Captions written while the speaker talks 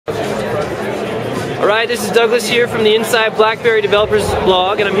Alright, this is Douglas here from the Inside BlackBerry Developers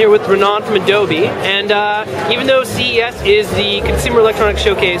blog, and I'm here with Renaun from Adobe. And even though CES is the Consumer Electronics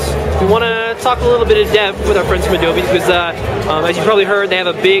Showcase, we want to talk a little bit of dev with our friends from Adobe because, as you probably heard, they have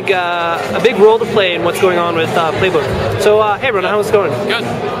a big role to play in what's going on with PlayBook. So, hey Renaun, how's it going? Good.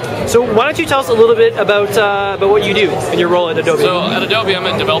 So why don't you tell us a little bit about what you do in your role at Adobe? So at Adobe, I'm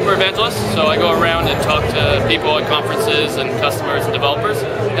a developer evangelist. So I go around and talk to people at conferences and customers and developers.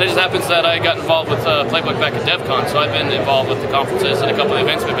 And it just happens that I got involved with PlayBook back at DevCon. So I've been involved with the conferences and a couple of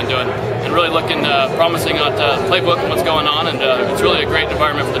events we've been doing, and really looking promising on PlayBook and what's going on. And it's really a great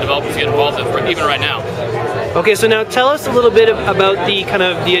environment for the developers to get involved in, even right now. Okay, so now tell us a little bit about the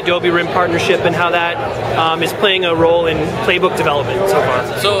Adobe RIM partnership and how that is playing a role in PlayBook development so far.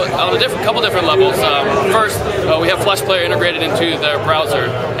 So on a couple different levels. First, we have Flash Player integrated into their browser,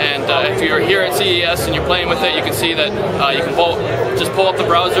 and if you're here at CES and you're playing with it, you can see that you can just pull up the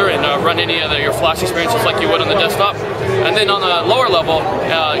browser and run any of your Flash experiences like you would on the desktop. And then on a lower level,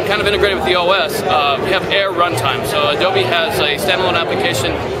 kind of integrated with the OS, we have Air runtime. So Adobe has a standalone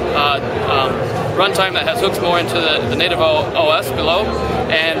application runtime that has hooks more into the native OS below.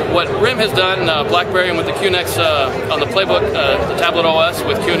 And what RIM has done, BlackBerry and with the QNX on the PlayBook, the tablet OS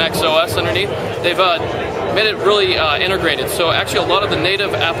with QNX OS underneath, they've made it really integrated. So actually a lot of the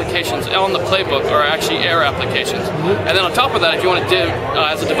native applications on the PlayBook are actually Air applications. And then on top of that, if you want to do,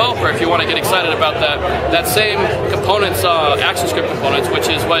 as a developer, if you want to get excited about that same components, ActionScript components, which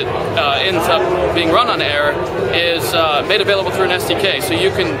is what ends up being run on Air, is made available through an SDK. So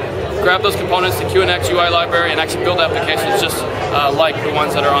you can grab those components, the QNX UI library, and actually build applications just like the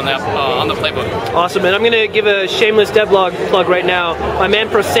ones that are on the PlayBook. Awesome, and I'm going to give a shameless devlog plug right now. My man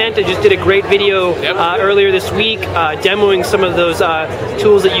ProSanta just did a great video earlier this week demoing some of those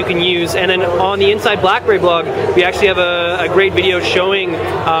tools that you can use. And then on the Inside BlackBerry blog, we actually have a great video showing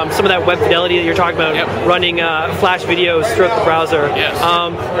some of that web fidelity that you're talking about, running Flash videos throughout the browser. Yes.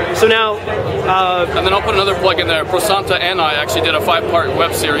 So now... and then I'll put another plug in there. ProSanta and I actually did a 5-part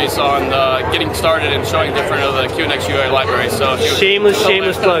web series on getting started and showing different of the QNX UI library. So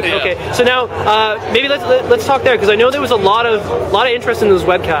shameless plug. Yeah. Okay, so now maybe let's talk there, because I know there was a lot of interest in those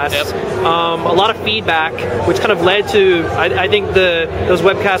webcasts, a lot of feedback, which kind of led to I think those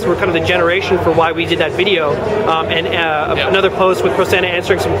webcasts were kind of the generation for why we did that video, and another post with ProSanta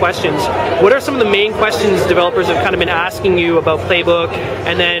answering some questions. What are some of the main questions developers have kind of been asking you about PlayBook,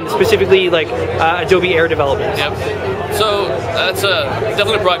 and then specifically like Adobe Air development? So that's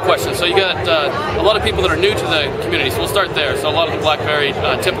definitely a broad question. So you got a lot of people that are new to the community, so we'll start there. So a lot of the BlackBerry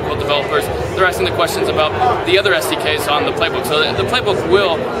typical developers, they're asking the questions about the other SDKs on the PlayBook. So the PlayBook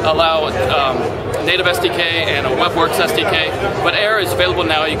will allow native SDK and a WebWorks SDK, but Air is available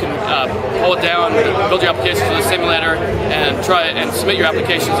now. You can pull it down, build your applications with a simulator, and try it and submit your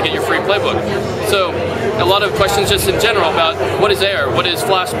applications to get your free PlayBook. So a lot of questions just in general about what is Air, what is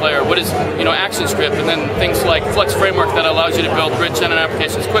Flash Player, what is ActionScript, and then things like Flex Framework that allows you to build rich end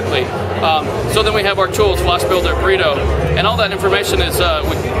applications quickly. So then we have our tools, Flash Builder, Burrito, and all that information is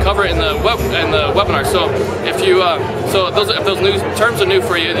we cover it in the webinar. So if you if those new terms are new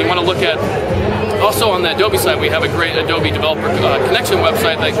for you and you want to look at. Also on the Adobe side, we have a great Adobe Developer Connection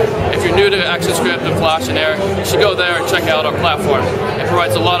website that if you're new to ActionScript and Flash and Air, you should go there and check out our platform. It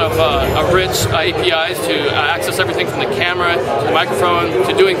provides a lot of rich APIs to access everything from the camera to the microphone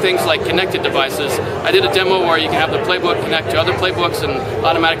to doing things like connected devices. I did a demo where you can have the PlayBook connect to other PlayBooks and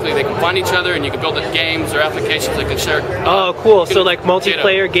automatically they can find each other and you can build games or applications that can share. Oh, cool. So like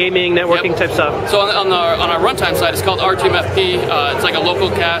multiplayer, gaming, networking type stuff. So on our runtime side, it's called RTMFP. It's like a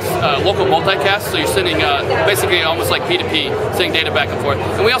local multicast. So you're sending basically almost like P2P, sending data back and forth.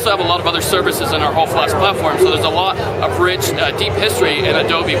 And we also have a lot of other services in our whole Flash platform. So there's a lot of rich, deep history in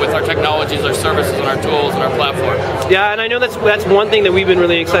Adobe with our technologies, our services, and our tools, and our platform. Yeah, and I know that's one thing that we've been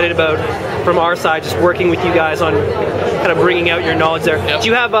really excited about from our side, just working with you guys on kind of bringing out your knowledge there. Do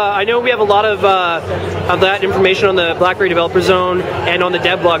you have? I know we have a lot of that information on the BlackBerry Developer Zone and on the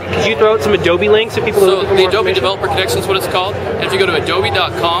dev blog. Could you throw out some Adobe links so people? So the Adobe Developer Connection is what it's called. And if you go to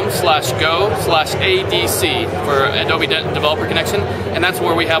adobe.com/go/ADC for Adobe Developer Connection, and that's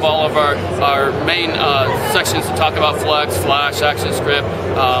where we have all of our main sections to talk about Flex, Flash, ActionScript,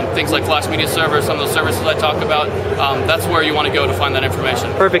 things like Flash Media Server, some of those services I talk about. That's where you want to go to find that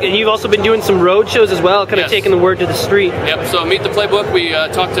information. Perfect. And you've also been doing some road shows as well, kind of taking the word to the street. Yep, so Meet the Playbook, we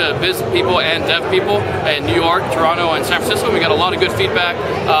talk to biz people and dev people in New York, Toronto, and San Francisco. We got a lot of good feedback.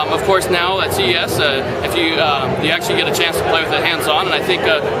 Of course, now at CES, if you actually get a chance to play with it hands-on, and I think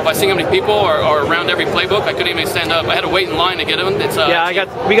by seeing how many people are around every playbook, I couldn't even stand up. I had to wait in line to get in.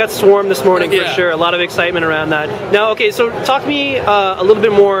 We got swarmed this morning for sure. A lot of excitement around that. Now, okay, so talk to me a little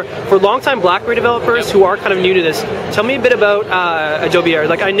bit more for longtime BlackBerry developers who are kind of new to this. Tell me a bit about Adobe Air.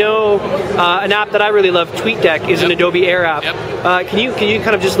 Like, I know an app that I really love, TweetDeck, is an Adobe Air app. Can you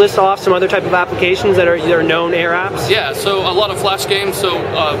kind of just list off some other type of applications that are known Air apps? Yeah, so a lot of Flash games. So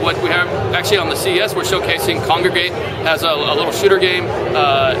what we have actually on the CES, we're showcasing Congregate, has a little shooter game,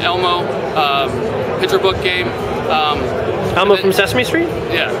 Elmo, picture book game. Elmo from Sesame Street?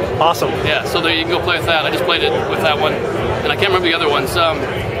 Yeah. Awesome. Yeah, so there you can go play with that. I just played it with that one, and I can't remember the other ones.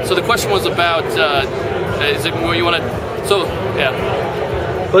 So the question was about, is it where you want to, so, yeah.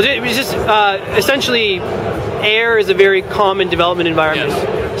 Well, it was just, essentially, Air is a very common development environment.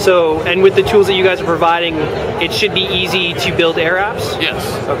 Yes. So, and with the tools that you guys are providing, it should be easy to build Air apps? Yes.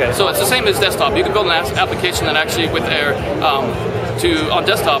 Okay. So it's the same as desktop. You can build an application that actually, with Air, on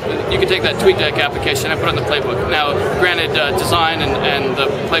desktop, you can take that TweetDeck application and put it in the playbook. Now, granted, design and the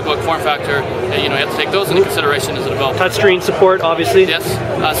playbook form factor, you have to take those into consideration as a developer. Touchscreen support, obviously. Yes.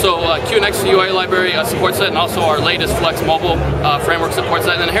 So QNX UI library supports that, and also our latest Flex Mobile framework supports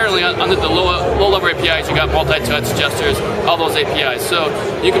that. And inherently, under the low-level APIs, you got multi-touch, gestures, all those APIs. So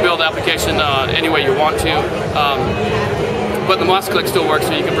you can build an application any way you want to. But the mouse click still works,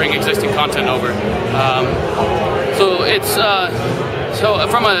 so you can bring existing content over. So it's so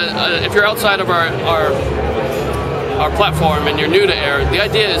from if you're outside of our platform and you're new to Air, the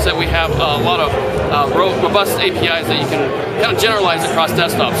idea is that we have a lot of robust APIs that you can kind of generalize across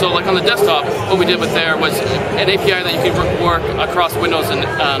desktop. So like on the desktop, what we did with Air was an API that you can work across Windows and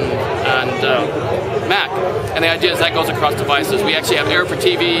Mac. And the idea is that goes across devices. We actually have Air for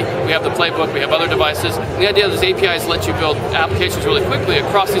TV, we have the Playbook, we have other devices. And the idea is these APIs let you build applications really quickly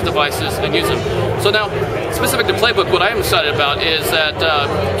across these devices and use them. So now, specific to Playbook, what I'm excited about is that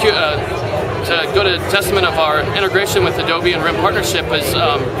to go to testament of our integration with Adobe and RIM partnership is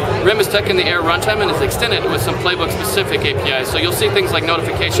RIM is taking the Air runtime and is extended with some Playbook-specific APIs. So you'll see things like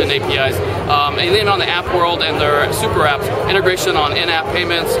notification APIs, and then on the app world and their super apps, integration on in-app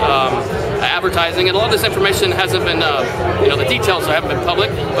payments, advertising, and a lot of this information hasn't been, the details haven't been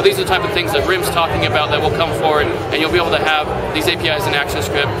public, but these are the type of things that RIM's talking about that will come forward, and you'll be able to have these APIs in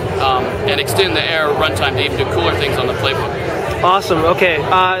ActionScript and extend the Air runtime to even do cooler things on the Playbook. Awesome. Okay.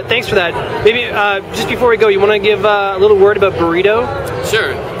 Thanks for that. Maybe just before we go, you want to give a little word about Burrito?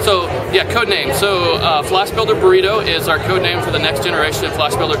 Sure. So, yeah, code name. So, Flash Builder Burrito is our code name for the next generation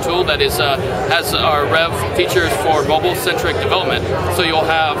Flash Builder tool that is has our Rev features for mobile-centric development. So you'll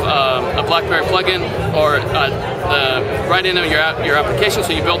have a BlackBerry plugin or right into your application.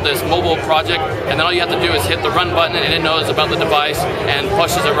 So you build this mobile project, and then all you have to do is hit the run button, and it knows about the device and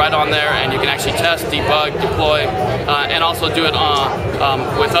pushes it right on there, and you can actually test, debug, deploy, and also do it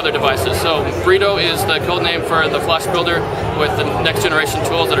with other devices. So Burrito is the code name for the Flash Builder with the next generation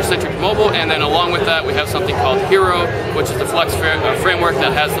tools that are centric to mobile, and then along with that we have something called Hero, which is the Flex framework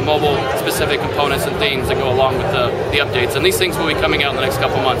that has the mobile specific components and themes that go along with the updates, and these things will be coming out in the next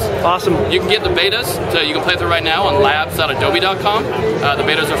couple months. Awesome. You can get the betas, so you can play with it right now on labs.adobe.com. The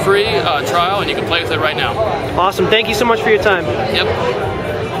betas are free trial, and you can play with it right now. Awesome. Thank you so much for your time. Yep.